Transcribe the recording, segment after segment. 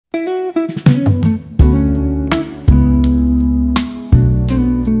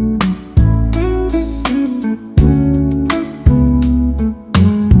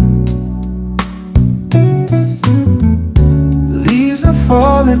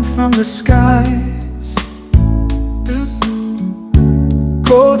falling from the skies.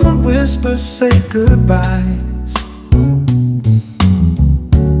 Golden whispers say goodbyes.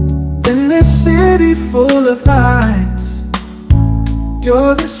 In this city full of lights,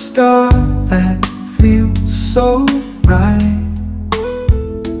 you're the star that feels so right.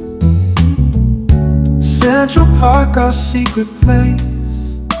 Central Park, our secret place.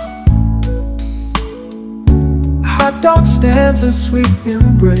 Hot dog stands and sweet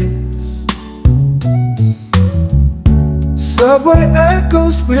embrace. Subway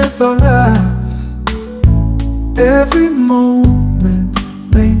echoes with our laugh. Every moment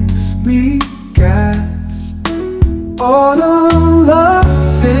makes me gasp. Autumn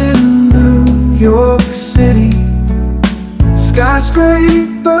love in New York City.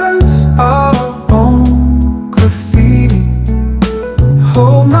 Skyscrapers, our own graffiti.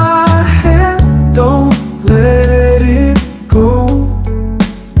 Hold my hand, don't let it go.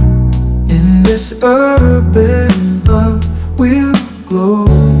 In this urban love we'll glow.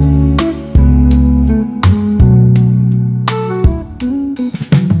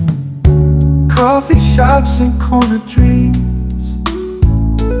 Coffee shops and corner dreams,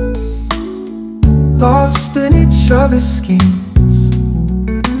 lost in each other's schemes.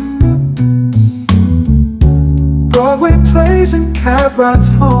 Broadway plays and cab rides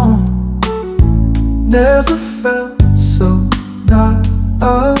home. Never felt so not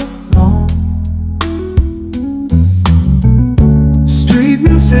alone. Street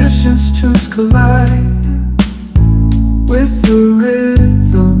musicians' tunes collide with the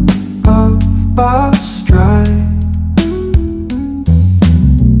rhythm of our stride.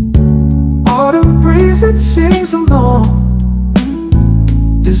 Autumn breeze, it sings along.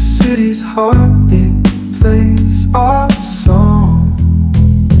 This city's heart, it plays our song.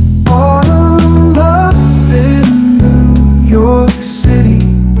 Autumn love in New York City.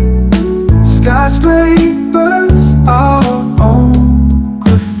 Skyscrapers, our own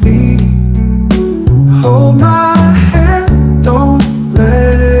graffiti. Hold my hand, don't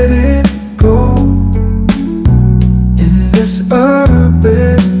let it go. In this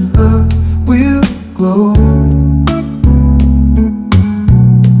urban love we'll glow.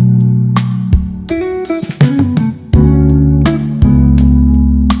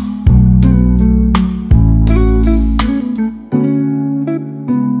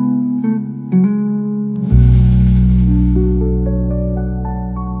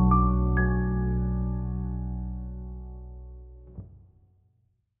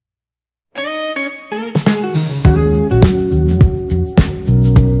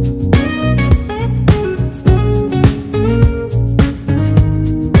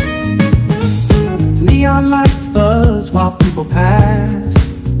 Lights buzz while people pass.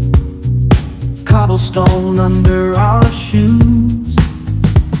 Cobblestone under our shoes.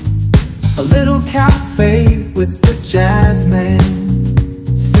 A little cafe with the jazz man.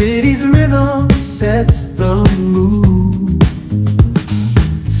 City's rhythm sets the mood.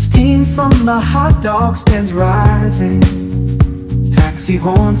 Steam from the hot dog stands rising. Taxi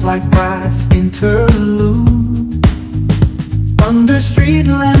horns like brass interlude. Under street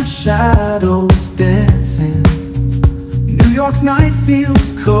lamp shadows dancing. New York's night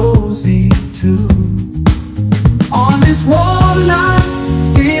feels cozy too. On this warm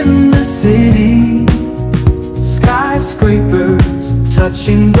night in the city, skyscrapers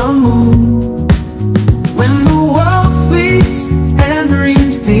touching the moon. When the world sleeps and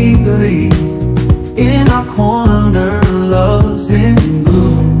dreams deeply, in our corner love's in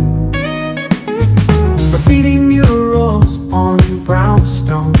bloom. Graffiti murals on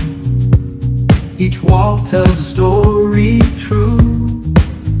brownstone, each wall tells a story true.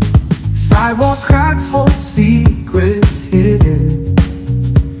 Sidewalk cracks hold secrets hidden,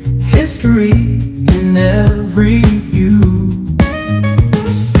 history in every view.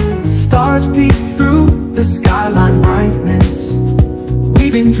 Stars peek through the skyline brightness,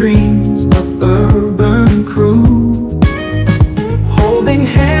 weaving dreams of urban crew. Holding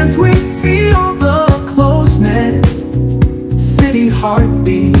hands we feel the closeness, city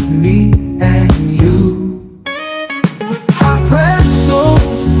heartbeat, me and you. Hot bread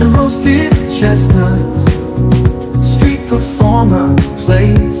souls and roasted chestnuts, street performer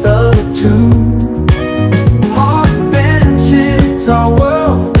plays a tune. Park benches, our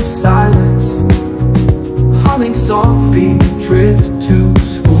world of silence, humming softly, drift to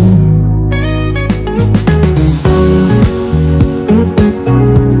swoon.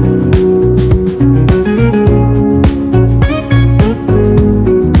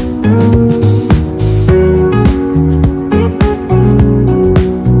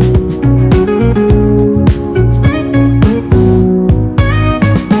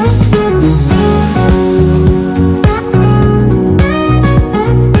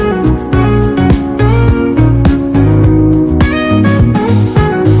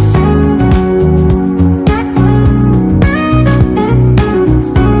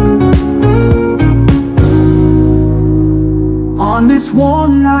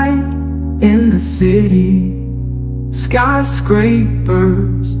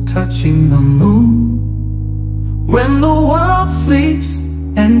 skyscrapers touching the moon. When the world sleeps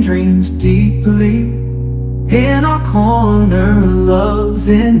and dreams deeply, in our corner love's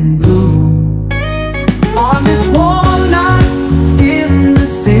in bloom. On this warm night in the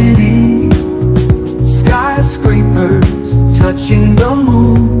city, skyscrapers touching the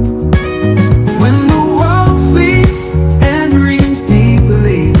moon. When the world sleeps and dreams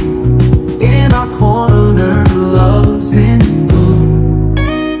deeply, in our corner love's in bloom.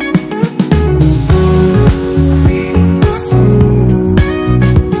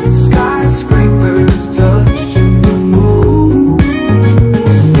 Skyscrapers touching the moon.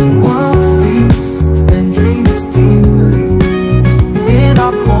 World sleeps and dreams deeply, in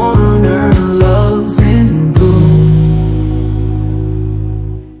our corner love's in bloom.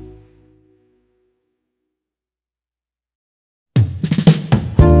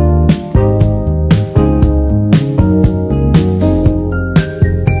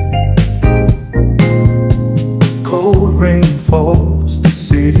 Cold rain falls, the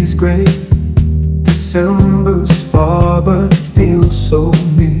city's gray. December's far but feels so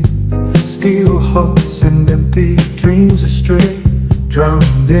near. Steel hearts and empty dreams astray,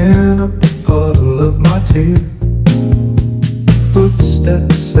 drowned in a puddle of my tears.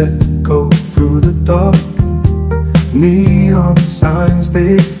 Footsteps echo through the dark. Neon signs,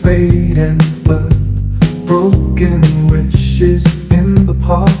 they fade and blur. Broken wishes in the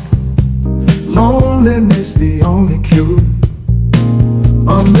park. Loneliness the only cure.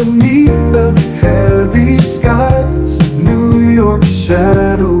 Underneath the heavy skies, New York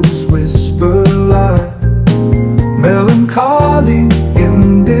shadows whisper light. Melancholy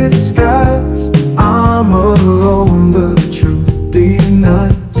in disguise, I'm alone, the truth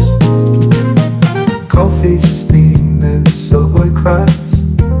denies. Coffee steam and subway cries.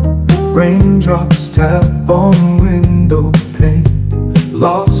 Raindrops tap on window pane.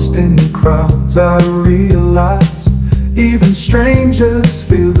 Lost in crowds I realize, even strangers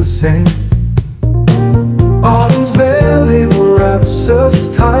feel the same. Autumn's veil, it wraps us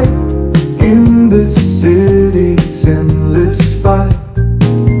tight in this city's endless fight.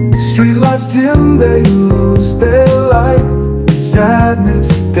 Streetlights dim, they lose their light. Sadness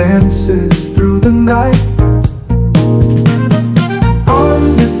dances through the night.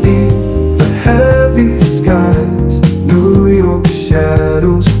 Underneath the heavy skies, New York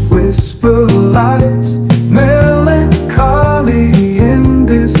shadows whisper lies. Melancholy in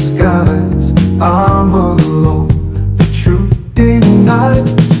disguise, I'm alone, the truth denied.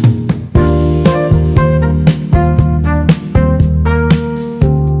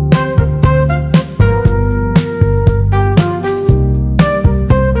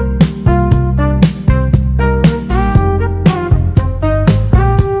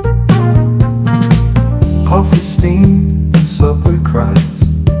 Coffee steam and subway cries.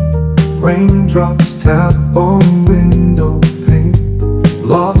 Raindrops tap on window pane.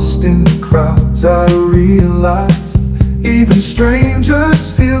 Lost in the crowds I realize, even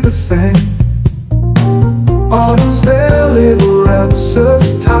strangers feel the same. Autumn's veil, it wraps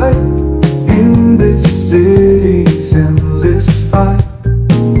us tight in this city's endless fight.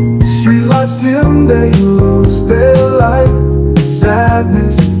 Streetlights dim, they lose their light.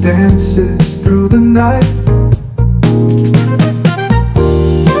 Sadness dances through the night.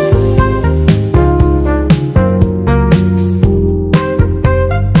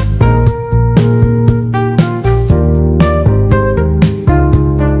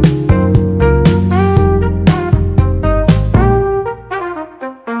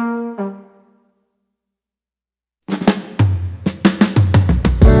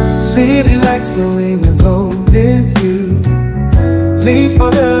 City lights glowing a golden hue. Leaf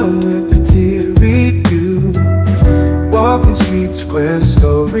on down with the teary dew. Walking streets where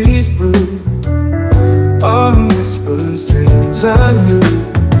stories brew. Autumn whispers dreams anew.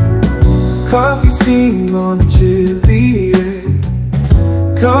 Coffee steam on a chilly air.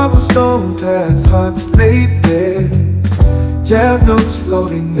 Cobblestone paths, hearts laid bare. Jazz notes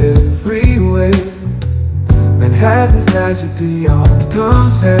floating everywhere. Manhattan's magic beyond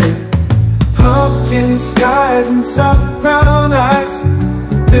compare. Pumpkin skies and soft brown eyes.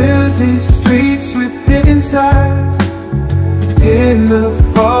 Busy streets with hidden sighs. In the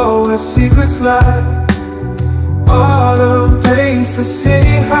fall where secrets lie. Autumn paints the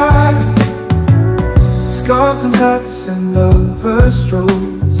city high. Scarves and hats and lovers'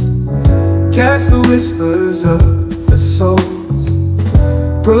 strolls. Catch the whispers of the souls.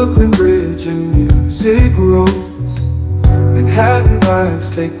 Brooklyn Bridge and music rolls. Manhattan vibes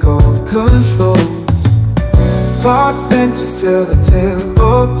take all controls. Park benches tell a tale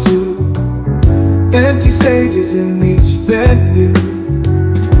or two. Empty stages in each venue,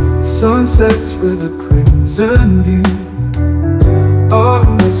 sunsets with a crimson view.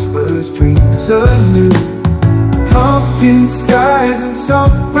 Autumn whispers dreams anew. Pumpkin skies and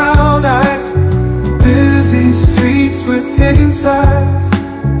soft brown eyes, busy streets with hidden sighs.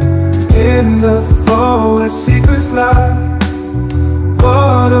 In the fall where secrets lie,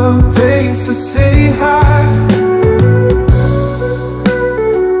 autumn paints the city high.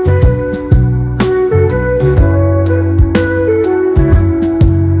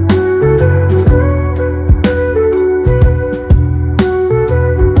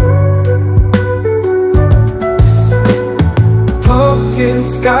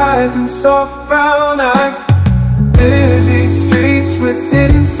 Skies and soft brown eyes, busy streets with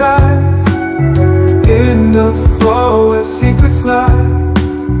hidden sighs. In the fall where secrets lie,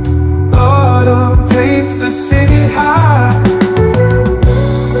 autumn paints the city high.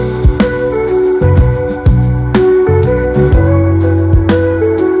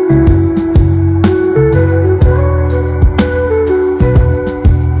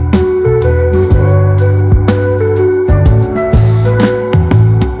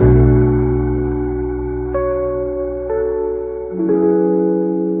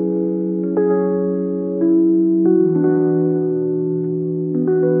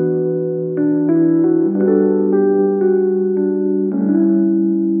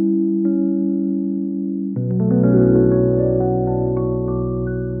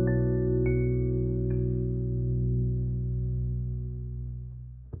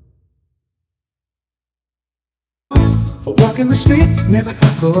 Walking the streets, never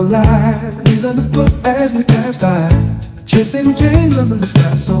felt so alive. Knees underfoot as we pass by, chasing dreams under the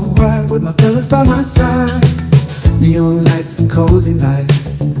sky so bright, with my fellas by my side. Neon lights and cozy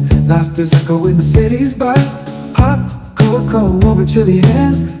nights, laughter's echo in the city's bites. Hot, cold, cold, warm and chilly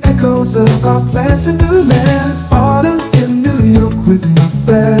hands, echoes of our plans and new lands. Autumn in New York with my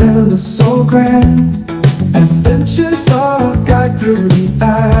fellas so grand. Adventures our guide through the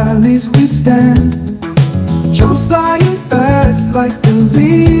alleys we stand. Joe's flying fast like the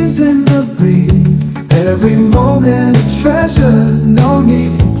leaves in the breeze. Every moment a treasure, no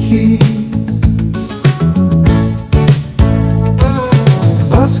need for keys.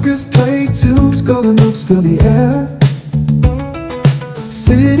 Buskers play tunes, golden notes fill the air.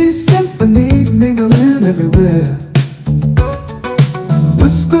 City symphony mingling everywhere.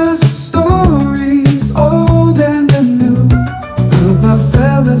 Whispers of stories, old and new. With my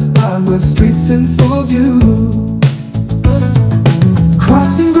fellas by where streets in full view.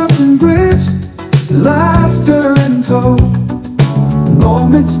 Crossing Brooklyn Bridge, laughter in tow.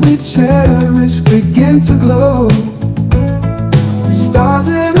 Moments we cherish begin to glow. Stars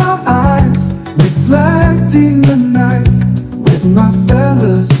in our eyes, reflecting the night. With my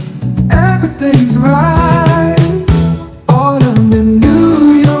fellas, everything's right. Autumn in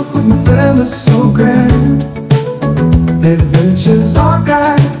New York with my fellas so grand. Adventures our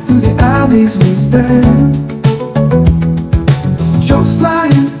guide, through the alleys we stand. Jokes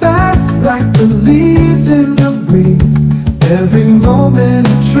flying fast like the leaves in the breeze. Every moment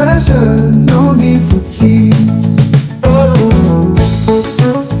a treasure, no need for keys.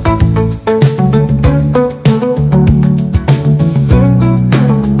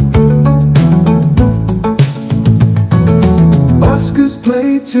 Buskers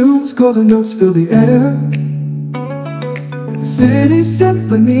play tunes, golden notes fill the air. The city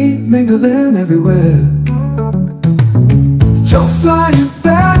symphony mingling everywhere. Jokes flying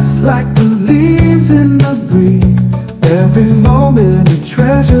fast like the leaves in the breeze. Every moment a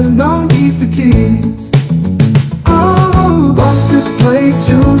treasure, no need for keys. Oh, buskers play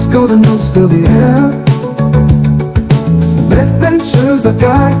tunes, golden notes fill the air. Adventures are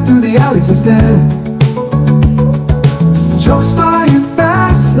guide through the alleys we stand. Jokes flying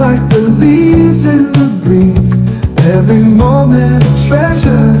fast like the leaves in the breeze. Every moment a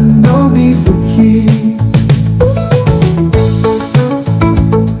treasure, no need for keys.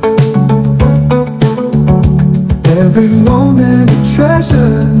 Every moment a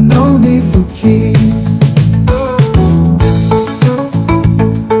treasure, no need for keys.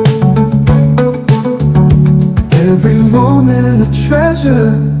 Every moment a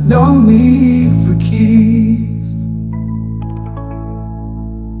treasure, no need for keys.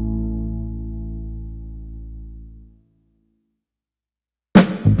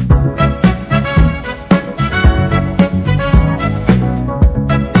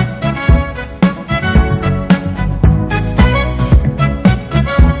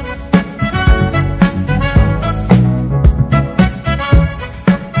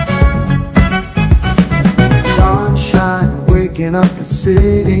 Up the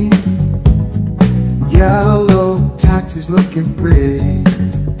city,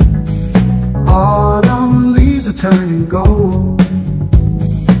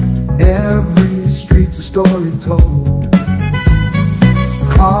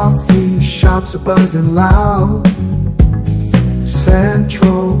 shops are buzzing loud.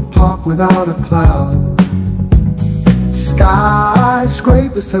 Central Park without a cloud.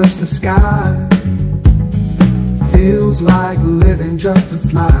 Skyscrapers touch the sky. Feels like living just to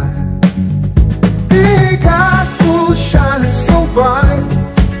fly. Big Apple shining so bright.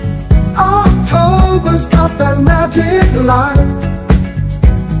 October's got that magic light.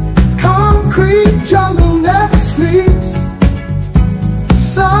 Concrete jungle never sleeps.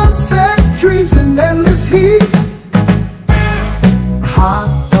 Sunset dreams and endless heat.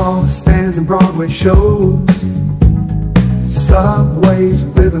 Hot dog stands and Broadway shows. Subway's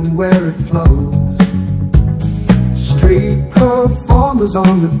rhythm where it flows. Street performers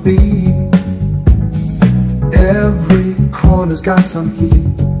on the beat. Every corner's got some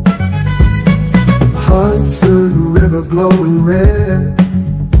heat. Hudson River glowing red.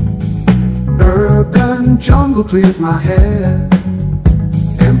 Urban jungle clears my head.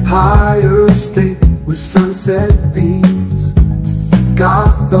 Empire State with sunset beams.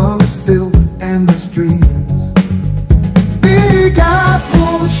 Gotham's filled with endless dreams. Big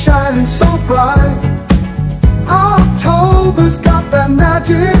Apple shining so bright. October's got that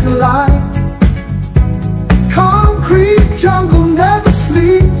magic light. Concrete jungle never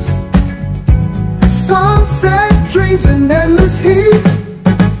sleeps. Sunset dreams and endless heat.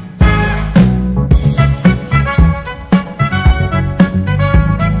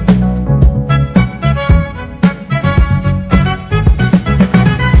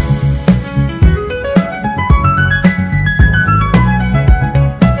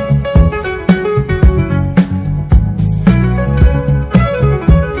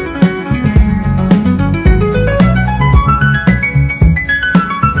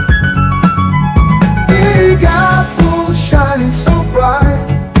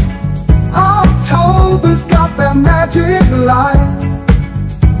 Magic light.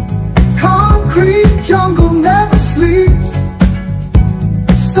 Concrete jungle never sleeps.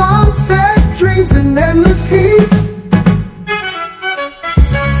 Sunset dreams and endless heat.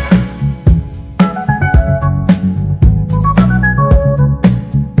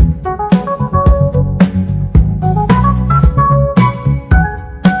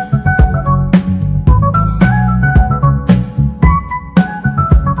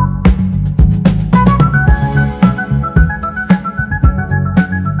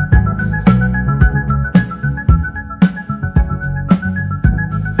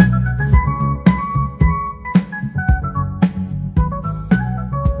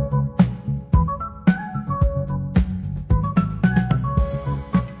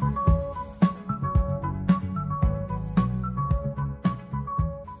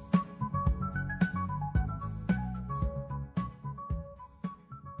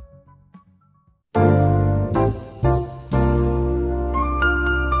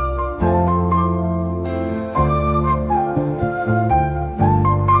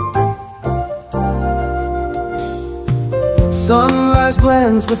 Sunrise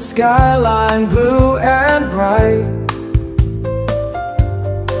blends with skyline blue and bright.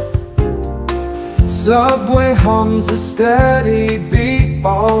 Subway hums a steady beat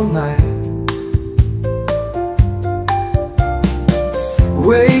all night.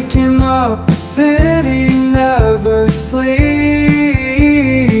 Waking up, the city never sleeps.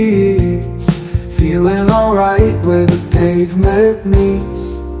 Feeling alright where the pavement meets.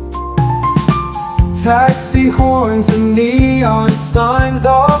 Taxi horns and neon signs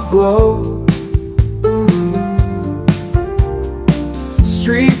all glow.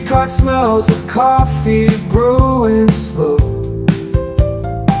 Streetcar smells of coffee brewing slow.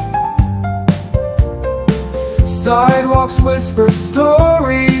 Sidewalks whisper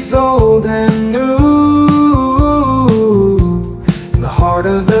stories old and new. In the heart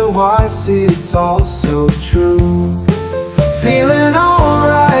of NYC, it's all so true. Feeling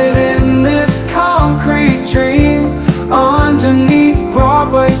alright in this concrete dream. Underneath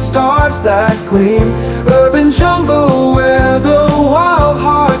Broadway stars that gleam. Urban jungle where the wild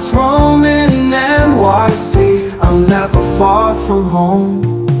hearts roam. In NYC, I'm never far from home.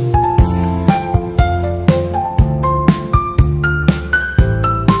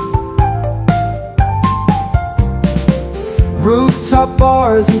 Rooftop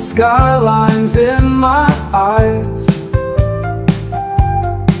bars and skylines in my eyes.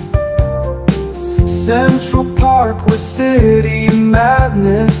 Central Park where city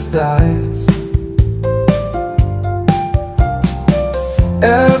madness dies.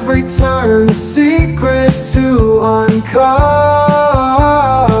 Every turn a secret to uncover.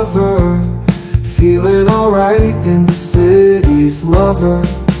 Feeling alright in the city's lover.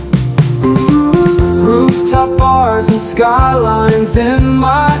 Rooftop bars and skylines in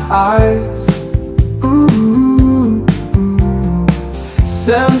my eyes.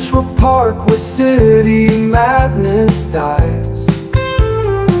 Central Park where city madness dies.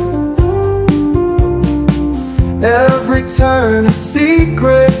 Every turn a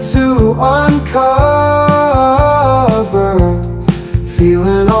secret to uncover.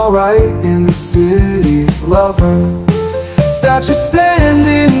 Feeling alright in the city's lover. Statue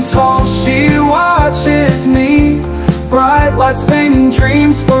standing tall, she watches me. Bright lights painting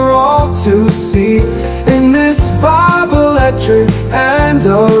dreams for all to see. In this vibe, electric and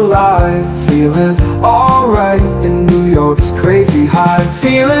alive. Feeling alright in New York's crazy high.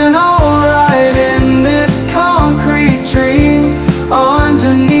 Feeling alright in this concrete dream.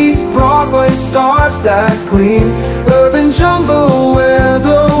 Underneath Broadway stars that gleam. Urban jungle where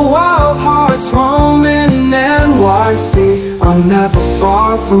the wild hearts roam. In NYC, I'm never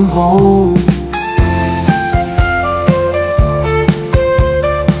far from home.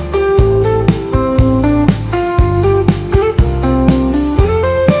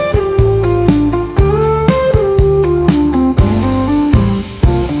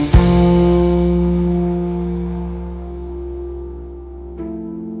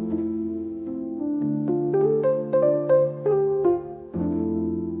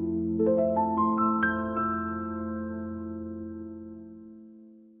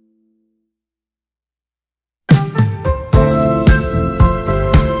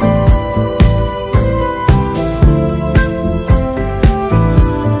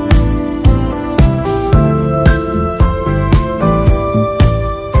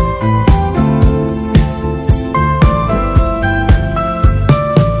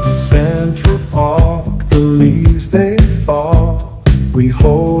 We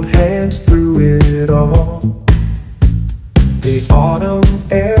hold hands through it all. The autumn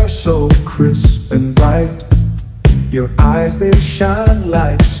air so crisp and bright. Your eyes, they shine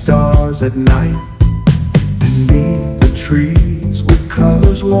like stars at night. Beneath the trees with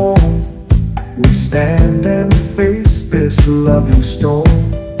colors warm, we stand and face this loving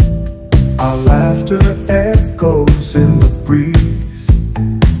storm. Our laughter echoes in the breeze.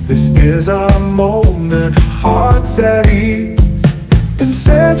 This is our moment, hearts at ease. In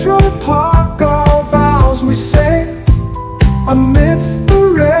Central Park, our vows we say, amidst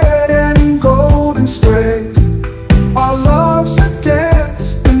the red and golden spray. Our love's a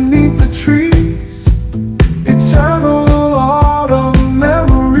dance beneath the trees, eternal autumn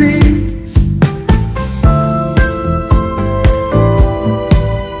memories.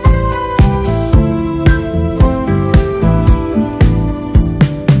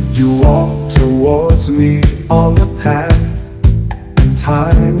 You walk towards me on the path.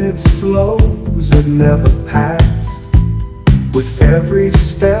 Time, it slows, it never passed. With every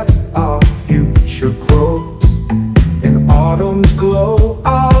step, our future grows. In autumn's glow,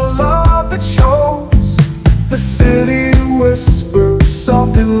 our love it shows. The city whispers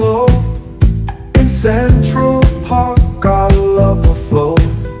soft and low. In Central Park, our love will flow.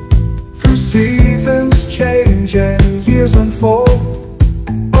 Through seasons change and years unfold.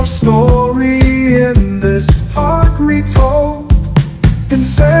 Our story in this park retold. In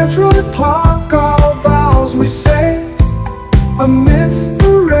Central Park, our vows we say, amidst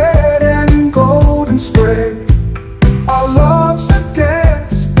the red and golden spray. Our love's a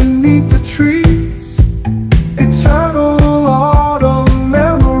dance beneath the trees, eternal autumn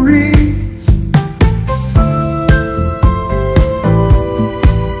memories.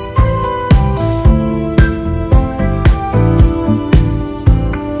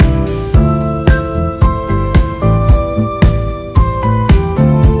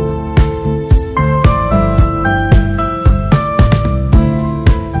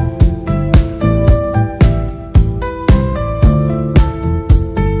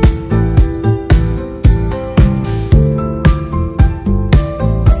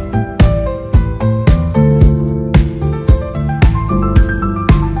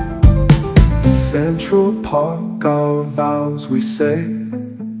 Central Park, our vows we say,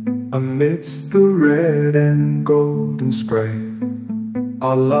 amidst the red and golden spray.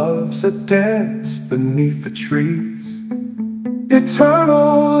 Our love's a dance beneath the trees,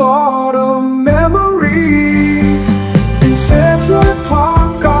 eternal autumn memories. In Central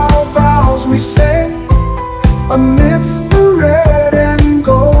Park, our vows we say, amidst the red and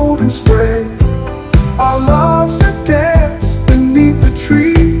golden spray. Our love's a dance beneath the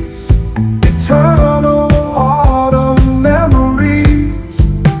trees, eternal autumn memories.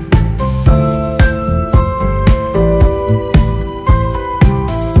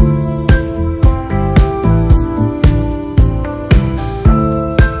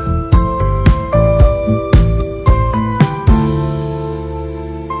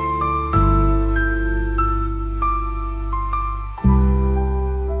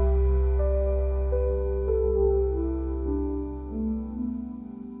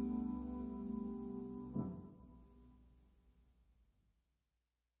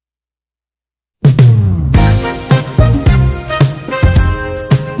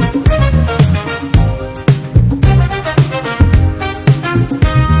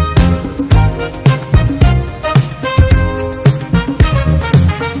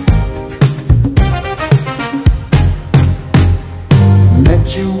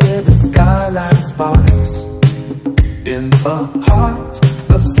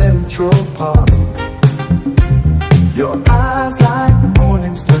 Central Park. Your eyes like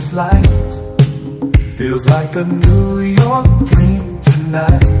morning star's light, feels like a New York dream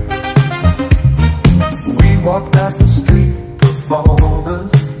tonight. We walked past the street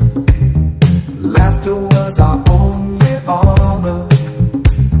performers, laughter was our only armor.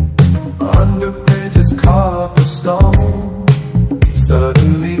 Under bridges carved of stone,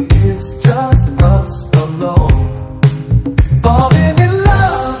 suddenly it's just us alone. Falling in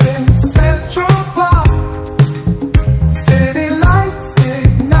love in Central Park, city lights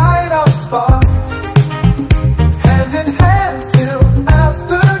ignite our sparks, hand in hand till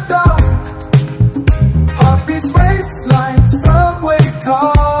after dark. Heartbeats race like subway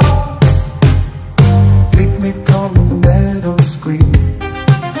cars. Picnic on the meadows green,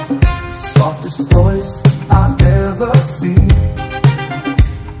 softest voice I've ever seen.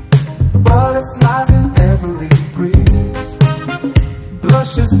 Butterflies in every breeze,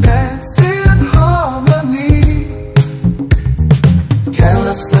 blushes dance in harmony.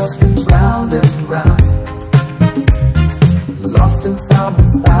 Carousel spins round and round, lost and found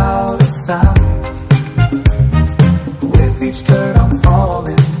without a sound. With each turn I'm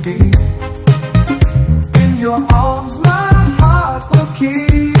falling deep, in your arms my heart will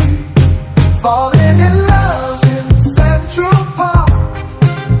keep. Falling in love in Central Park,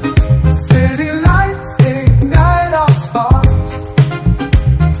 city lights ignite our sparks,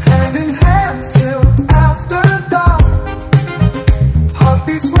 hand in hand till after dark.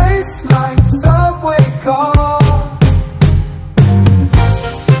 Heartbeats race like subway cars.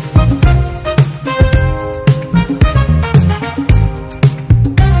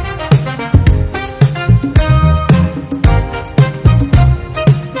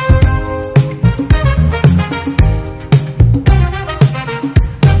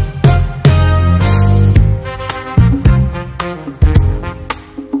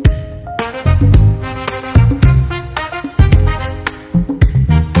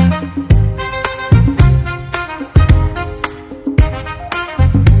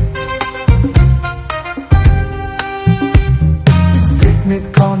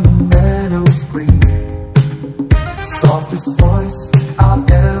 Picnic on the meadows green, softest voice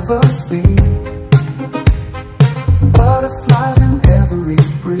I've ever seen. Butterflies in every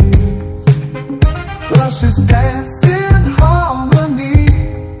breeze, blushes dance in harmony.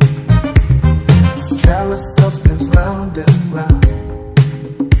 Carousel spins round and round,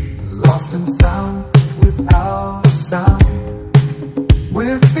 lost and found without a sound.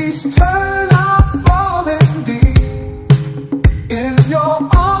 With each turn I'm falling deep, in your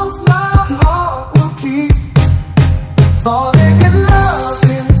arms my heart will keep. Falling in love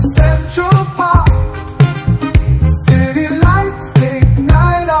in Central Park, city lights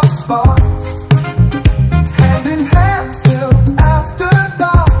ignite our sparks, hand in hand till after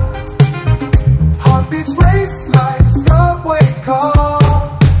dark. Heartbeats race like subway cars.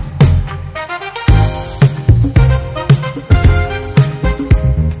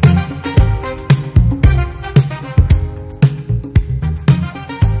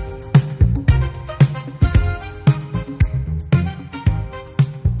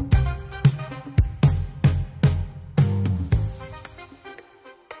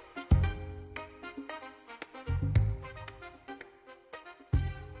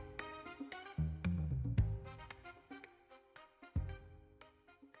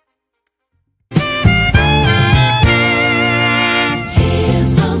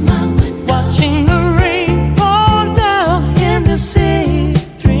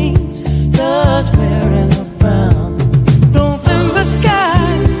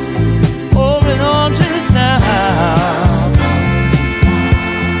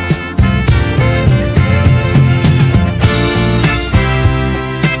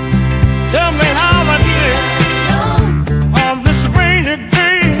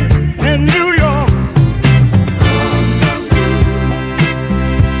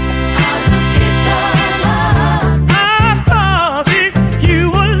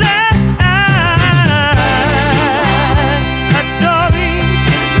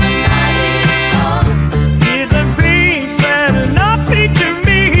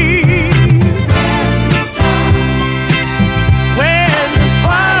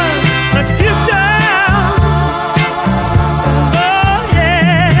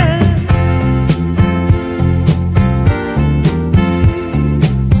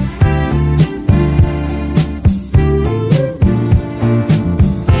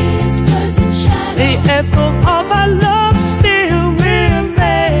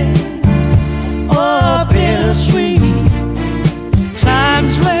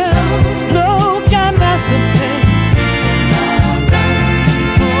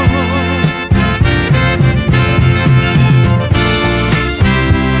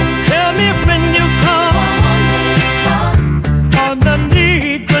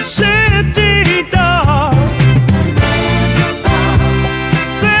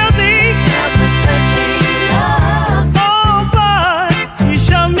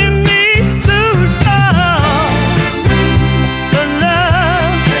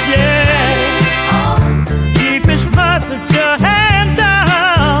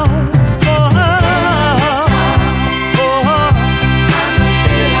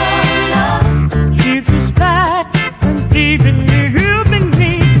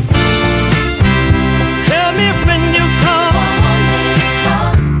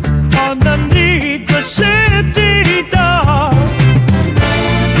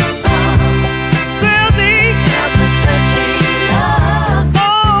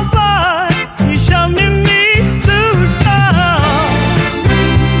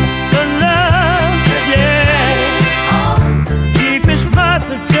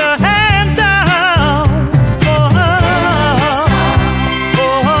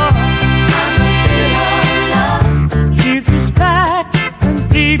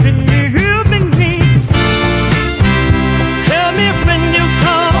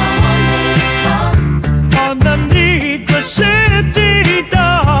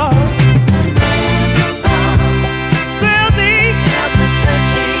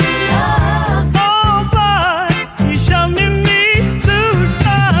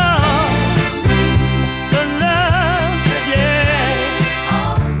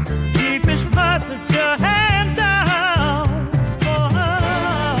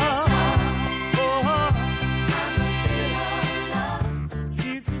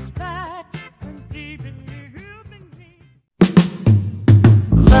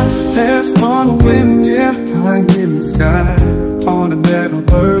 the sky. On a metal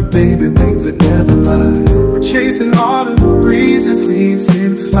bird, baby, wings that never lie. We're chasing autumn breezes, leaves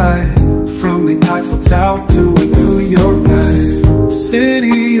in flight. From the Eiffel Tower to a New York night.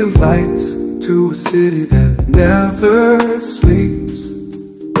 City of lights to a city that never sleeps.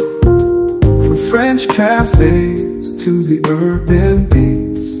 From French cafes to the urban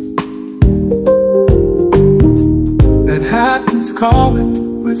beats. Manhattan's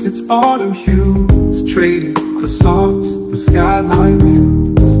calling with its autumn hues, trading croissants for skyline views.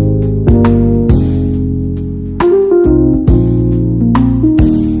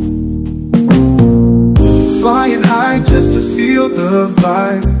 Flying high just to feel the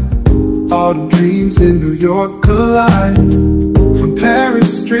vibe. Autumn dreams in New York collide. From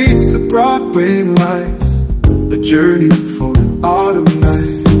Paris streets to Broadway lights, a journey for an autumn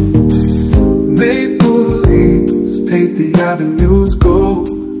night. Maple leaves paint the avenues gold.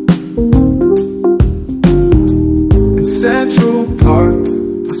 In Central Park,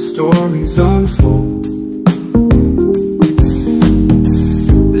 the stories unfold.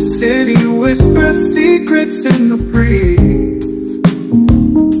 The city whispers secrets in the breeze.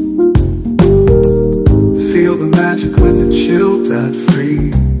 Feel the magic with a chill that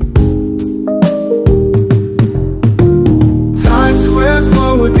frees. Times Square's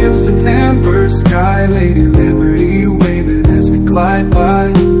glow against an amber sky. Lady Liberty waving as we glide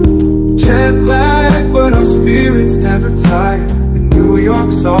by. Jet lag, but our spirits never tire. In New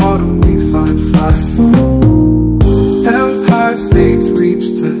York's autumn we find flight. Empire State's reach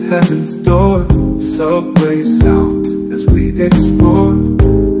to heaven's door. Subway sound as we explore.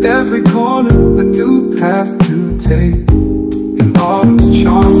 Every corner a new path to take. And autumn's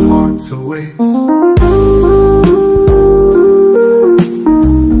charm hearts awake.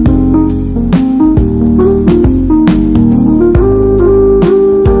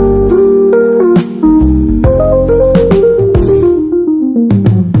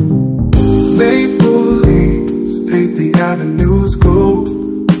 Maple leaves paint the avenues gold.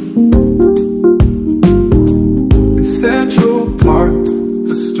 In Central Park,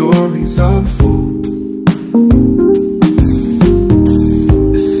 the stories unfold.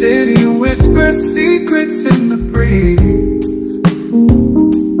 The city whispers secrets in the breeze.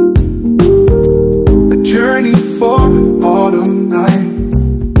 A journey for an autumn night.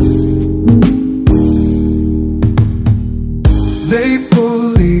 Maple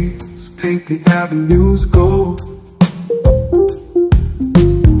leaves paint the avenues gold.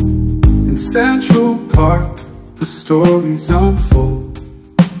 In Central Park, the stories unfold.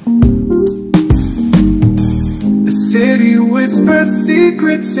 The city whispers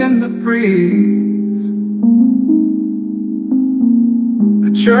secrets in the breeze. A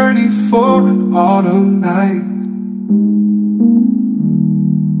journey for an autumn night.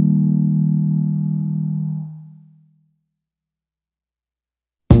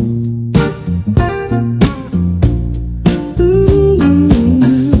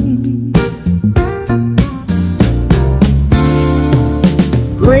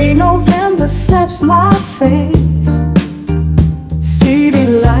 Gray November slaps my face. City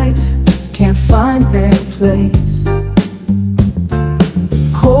lights can't find their place.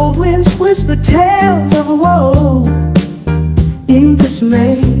 Cold winds whisper tales of woe. In this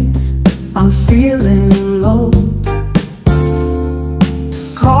maze, I'm feeling low.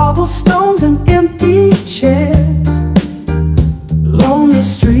 Cobblestones and empty chairs, lonely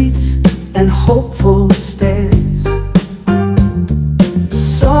streets and hopeful stares.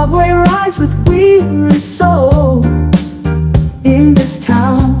 Subway rides with weary souls. In this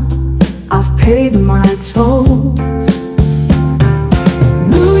town, I've paid my tolls.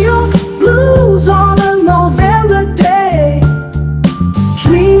 New York blues on a November day.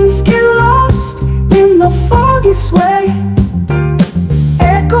 Dreams get lost in the foggy sway.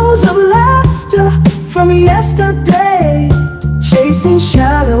 Echoes of laughter from yesterday, chasing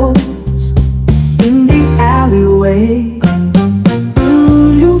shadows in the alleyway.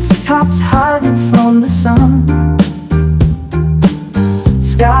 Rooftops hiding from the sun.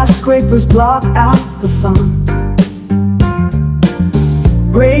 Skyscrapers block out the fun.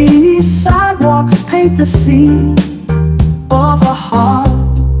 Rainy sidewalks paint the scene of a heart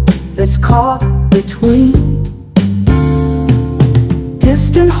that's caught between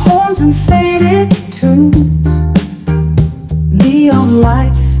distant horns and faded tunes, neon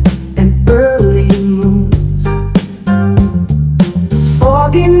lights and early moons.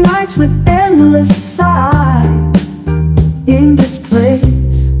 Foggy nights with endless sighs. In this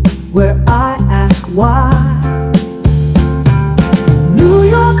place where I ask why. New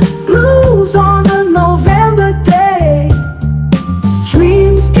York blues on a November day.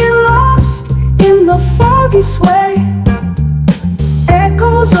 Dreams get lost in the foggy sway.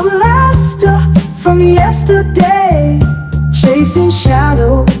 Echoes of laughter from yesterday, chasing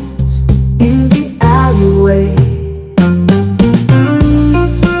shadows in the alleyway.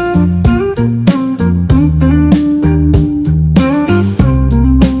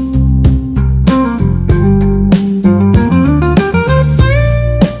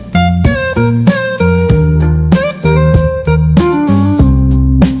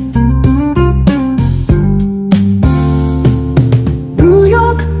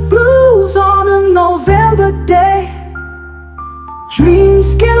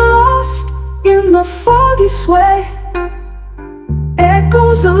 Dreams get lost in the foggy sway.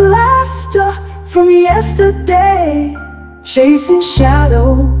 Echoes of laughter from yesterday, chasing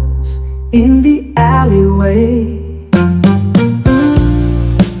shadows in the alleyway.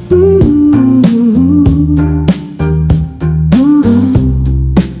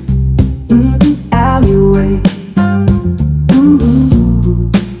 Alleyway.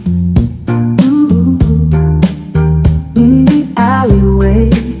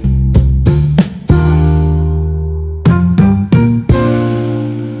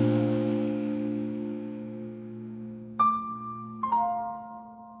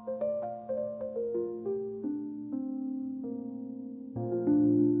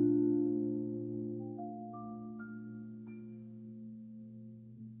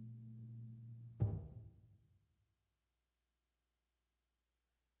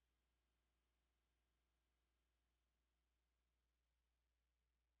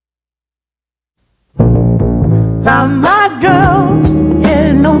 Found my girl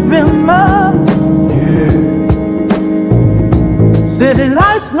in November. Yeah. City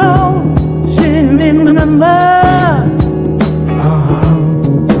lights low, she didn't remember.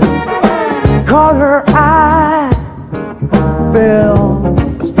 Caught her eye, fell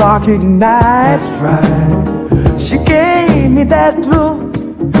a sparking night. That's right. She gave me that look,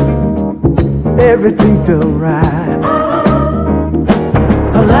 everything felt right.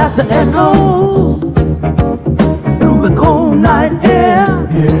 Her laughter echoes through the cold night air.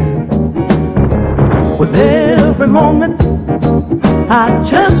 Yeah. With every moment I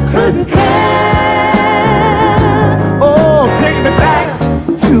just couldn't care. Oh, take me back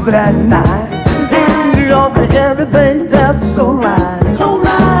to that night in New York, where everything felt so right, so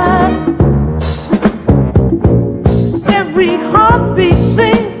right. Every heartbeat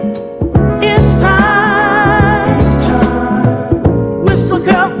sing in time. Whisper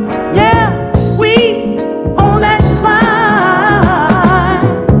girl, yeah, we on that climb,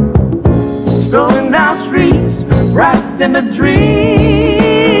 strolling down streets wrapped in a dream.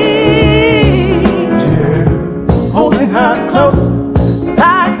 Yeah. Holding her close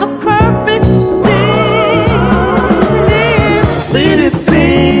like a perfect dream. City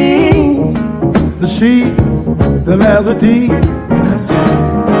sings the sheets, the melody.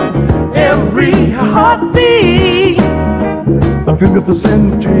 Every heartbeat, The beautiful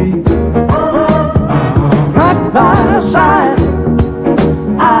symmetry. right by her side,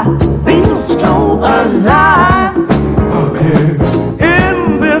 I feel so alive. Okay.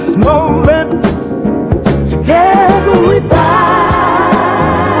 In this moment, together we find.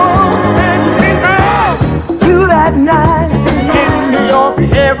 Take me back to that night in New York,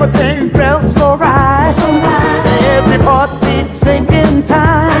 everything felt so right, so right. Every heartbeat sinking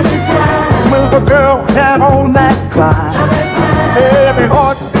time, with a girl out on that climb. Every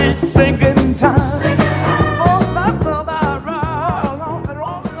heartbeat sinking time.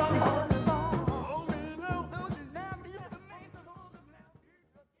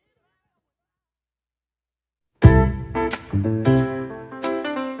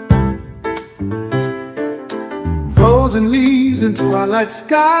 Golden leaves and twilight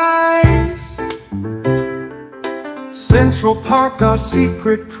skies. Central Park, our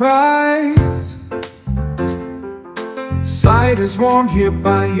secret prize. Cider's warm here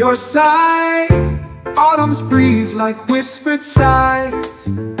by your side. Autumn's breeze like whispered sighs.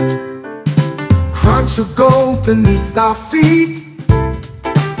 Crunch of gold beneath our feet.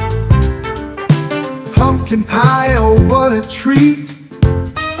 Pumpkin pie, oh what a treat.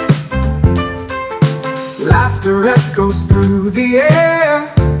 Laughter echoes through the air.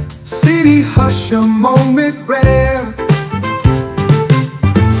 City hush, a moment rare.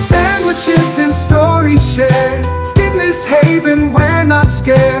 Sandwiches and stories shared. In this haven we're not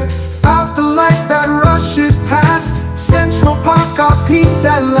scared. Out the light that rushes past. Central Park, our peace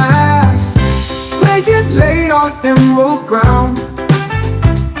at last. Lay it laid on emerald ground.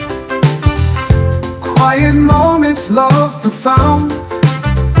 Quiet moments, love profound.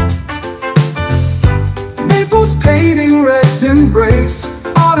 Maples painting red's embrace.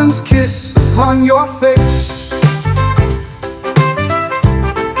 Autumn's kiss upon your face.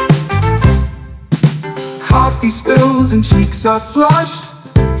 Coffee spills and cheeks are flushed.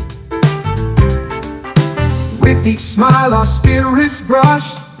 With each smile our spirits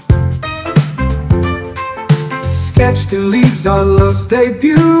brushed. Sketched and leaves our love's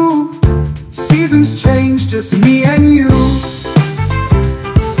debut. Seasons change, just me and you.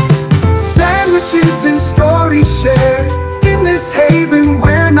 Sandwiches and stories shared. In this haven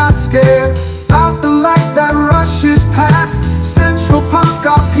we're not scared. Out the light that rushes past. Central Park,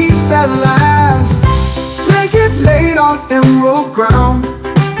 our peace at last. Blanket laid on emerald ground.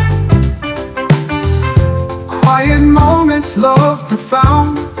 Quiet moments, love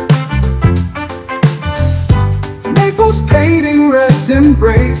profound. Maples painting red's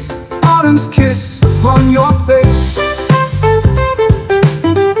embrace. Autumn's kiss upon your face.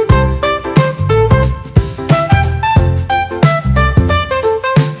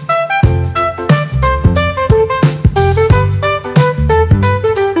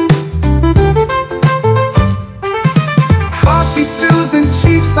 Coffee spills and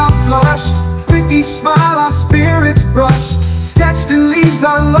cheeks are flushed. With each smile our spirits brush. Sketched in leaves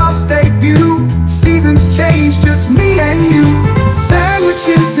our love's debut. Seasons change, just me and you.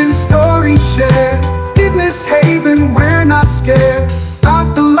 Sandwiches and stories shared. In this haven we're not scared.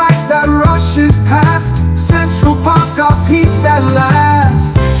 Out the light that rushes past. Central Park, our peace at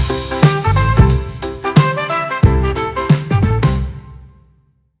last.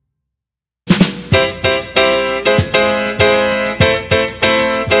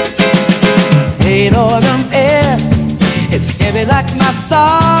 Like my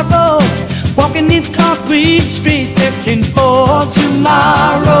sorrow, walking these concrete streets, searching for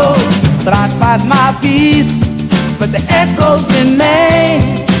tomorrow. Thought I'd find my peace, but the echoes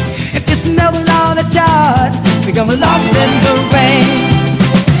remain. If this love was all that jarred, become lost in the rain.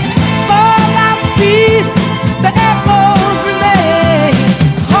 For my peace, the echoes remain.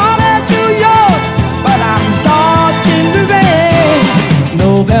 Calling to York, but I'm lost in the rain.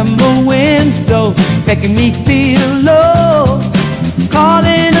 November winds blow, making me feel low.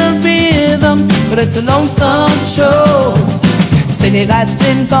 Calling a rhythm, but it's a lonesome show. City lights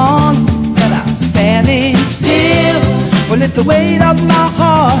spins on, but I'm standing still. Well, it's the weight of my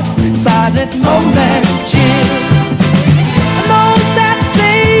heart, silent moments chill. Alone sad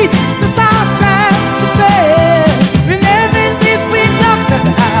face, it's a soundtrack to spare. Remembering this sweet love,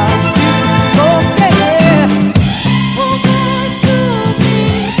 that's how it used to go there. Oh, God, to me,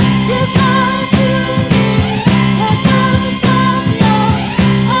 yes, I do need. Yes, I'm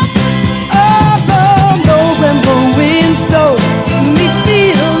November winds blow, me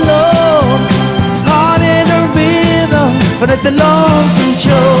feel low. Caught in a rhythm, but it's a lonesome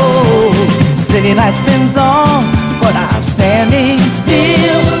show. City light spins on, but I'm standing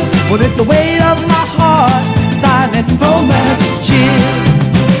still. But it's the weight of my heart, silent moments chill.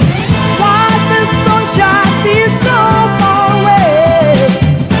 Why the sunshine feels so far away?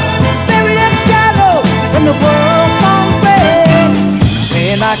 Staring at shadow when the world won't break.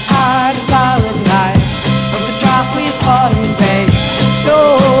 And I cried about the night from the drop we fought in vain. No,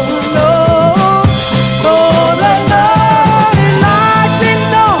 no, oh, the lonely lights in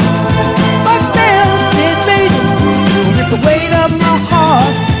low, but still it made with the weight of my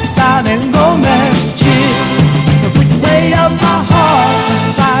heart, silent romance chill. With the weight of my heart,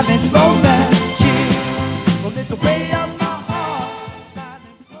 silent romance chill. With the weight of my heart,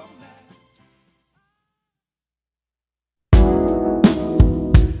 silent romance.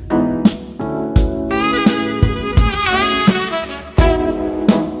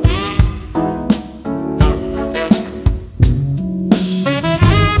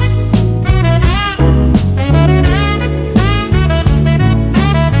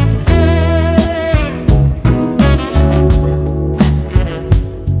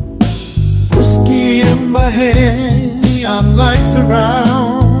 Whiskey in my hand, neon lights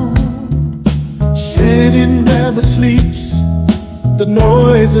around. City never sleeps, the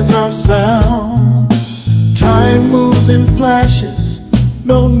noise is our sound. Time moves in flashes,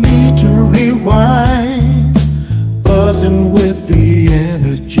 no need to rewind. Buzzing with the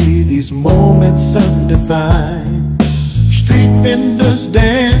energy, these moments undefined. Street vendors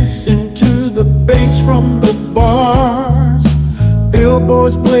dance into the bass from the bars.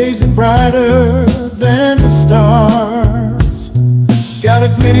 Billboards blazing brighter than the stars. Got a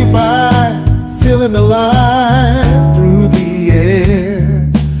gritty vibe, feeling alive through the air.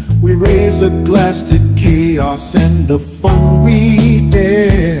 We raise a glass to chaos and the fun we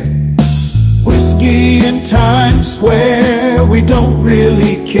dare. Whiskey in Times Square, we don't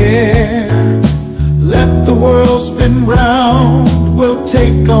really care. Let the world spin round, we'll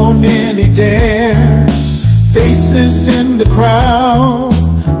take on any dare. Faces in the crowd,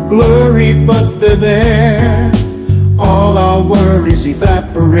 blurry but they're there. worries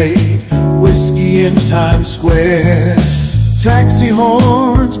evaporate. Whiskey in Times Square. Taxi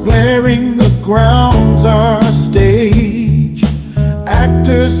horns blaring, the ground's our stage.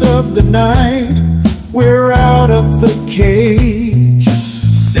 Actors of the night, we're out of the cage.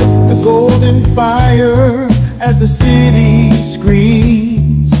 Sip the golden fire as the city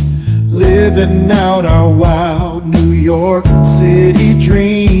screams, living out our wild New York City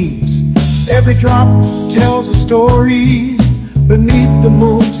dreams. Every drop tells a story beneath the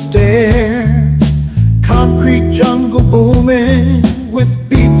moon stare. Concrete jungle booming with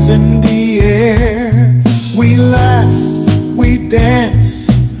beats in the air. We laugh, we dance,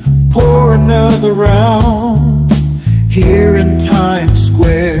 pour another round, here in Times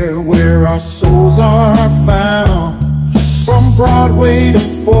Square where our souls are found. From Broadway to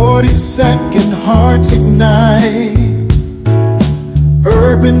 42nd, hearts ignite.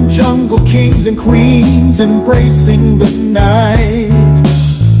 Urban jungle kings and queens embracing the night.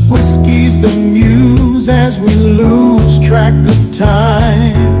 Whiskey's the muse as we lose track of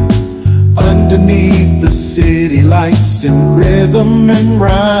time, underneath the city lights in rhythm and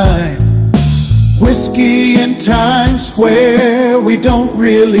rhyme. Whiskey in Times Square, we don't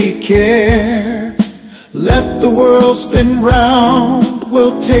really care. Let the world spin round,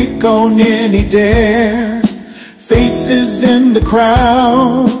 we'll take on any dare. Faces in the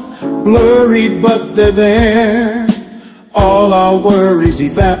crowd, blurry but they're there. All our worries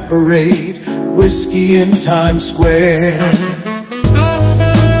evaporate. Whiskey in Times Square.